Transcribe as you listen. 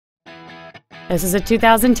This is a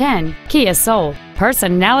 2010 Kia Soul,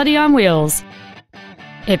 personality on wheels.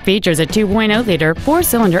 It features a 2.0-liter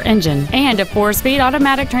four-cylinder engine and a 4-speed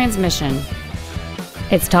automatic transmission.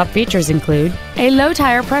 Its top features include a low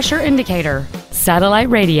tire pressure indicator, satellite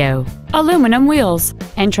radio, aluminum wheels,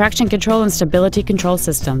 and traction control and stability control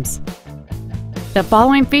systems. The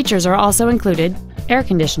following features are also included: air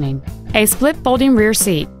conditioning, a split folding rear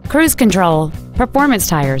seat, cruise control, performance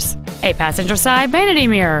tires, a passenger side vanity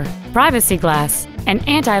mirror, privacy glass, an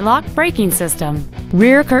anti-lock braking system,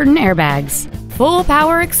 rear curtain airbags, full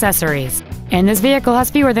power accessories, and this vehicle has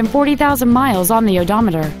fewer than 40,000 miles on the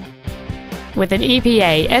odometer. With an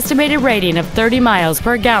EPA estimated rating of 30 miles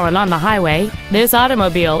per gallon on the highway, this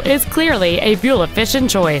automobile is clearly a fuel-efficient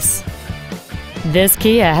choice. This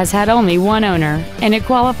Kia has had only one owner, and it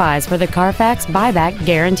qualifies for the Carfax buyback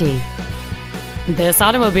guarantee. This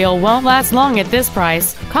automobile won't last long at this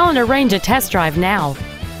price. Call and arrange a test drive now.